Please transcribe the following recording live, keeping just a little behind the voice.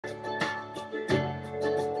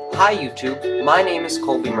Hi YouTube, my name is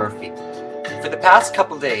Colby Murphy. For the past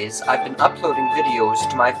couple days, I've been uploading videos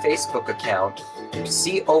to my Facebook account,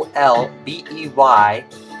 COLBEYMURPHY.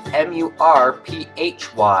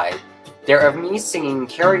 They're of me singing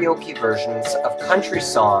karaoke versions of country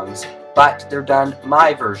songs, but they're done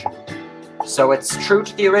my version. So it's true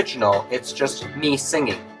to the original, it's just me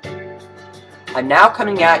singing. I'm now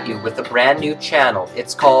coming at you with a brand new channel.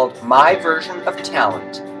 It's called My Version of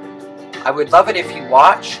Talent. I would love it if you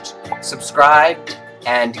watched, subscribed,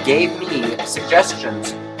 and gave me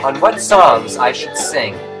suggestions on what songs I should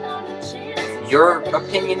sing. Your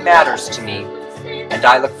opinion matters to me, and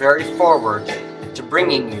I look very forward to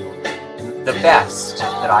bringing you the best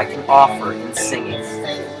that I can offer in singing.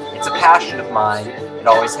 It's a passion of mine, it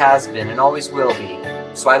always has been and always will be,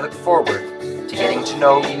 so I look forward to getting to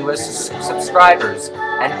know you as subscribers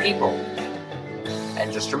and people.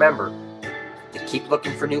 And just remember, to keep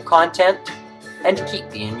looking for new content and keep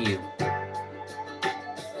being you.